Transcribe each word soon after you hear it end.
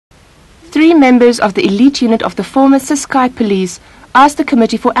3 members of the elite unit of the former Ciskei police asked the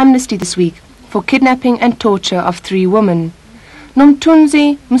Committee for Amnesty this week for kidnapping and torture of 3 women.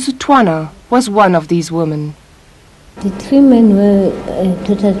 Nomtunzi Msutwana was one of these women. The 3 men were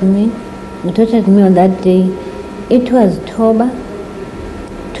tortured me on that day. It was Toba,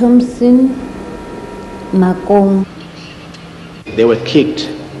 Thompson, Makong. They were kicked,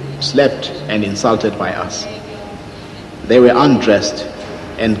 slapped and insulted by us. They were undressed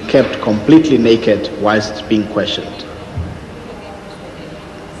and kept completely naked whilst being questioned.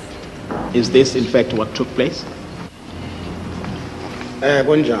 Is this in fact what took place?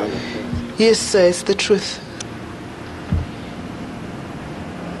 Yes, sir, it's the truth.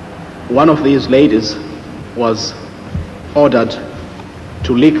 One of these ladies was ordered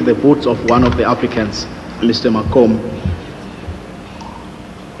to lick the boots of one of the applicants, Mr. Macomb,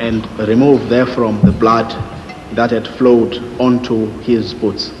 and remove therefrom the blood that had flowed onto his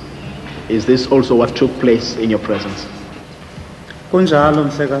boots. Is this also what took place in your presence?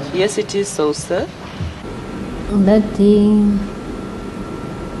 Yes, it is so, sir. That day,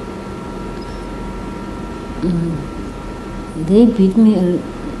 they beat me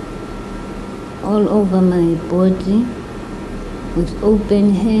all over my body with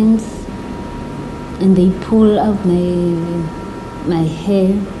open hands, and they pull out my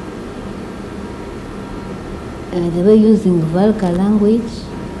hair. They were using vulgar language.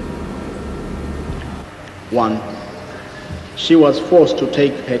 1. She was forced to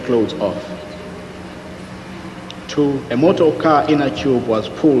take her clothes off. 2. A motor car inner tube was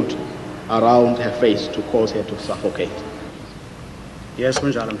pulled around her face to cause her to suffocate. Yes,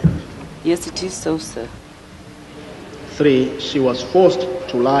 it is so, sir. 3. She was forced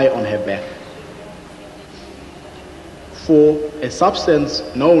to lie on her back. 4. A substance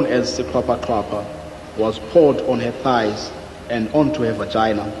known as siklapa was poured on her thighs and onto her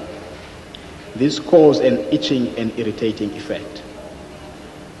vagina. This caused an itching and irritating effect.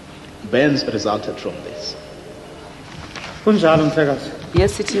 Burns resulted from this.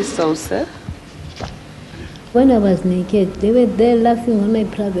 Yes, it is so, sir. When I was naked, they were there laughing on my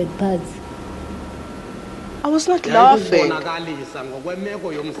private parts. I was not laughing.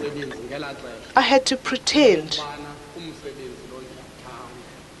 I had to pretend.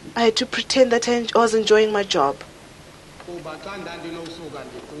 I had to pretend that I was enjoying my job.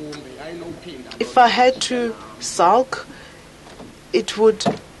 If I had to sulk, it would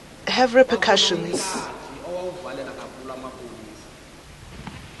have repercussions.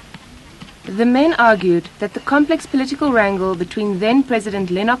 The men argued that the complex political wrangle between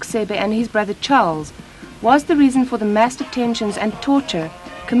then-President Lennox Sebe and his brother Charles was the reason for the mass detentions and torture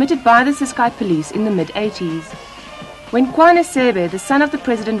committed by the Ciskei police in the mid-80s. When Kwane Sebe, the son of the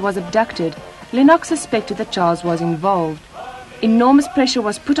president, was abducted, Lennox suspected that Charles was involved. Enormous pressure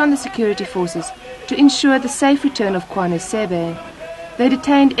was put on the security forces to ensure the safe return of Kwane Sebe. They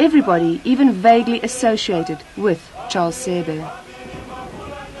detained everybody, even vaguely associated with Charles Sebe.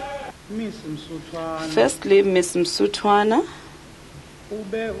 Firstly, Miss Msutwana.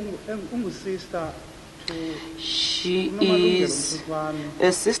 She is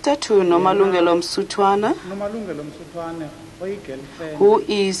a sister to Nomalungelo Msutwana, who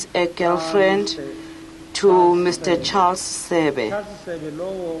is a girlfriend to Mr. Charles Sebe.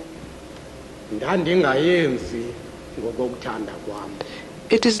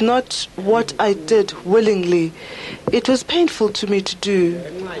 It is not what I did willingly. It was painful to me to do.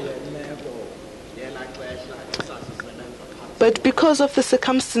 But because of the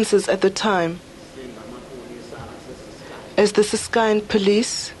circumstances at the time, as the Ciskei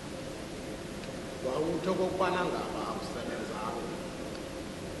police,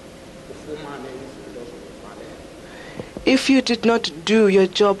 if you did not do your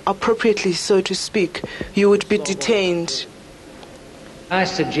job appropriately, so to speak, you would be detained. I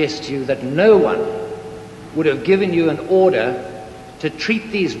suggest to you that no one would have given you an order to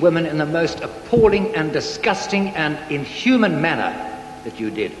treat these women in the most appalling and disgusting and inhuman manner that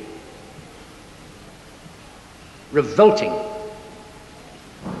you did. Revolting.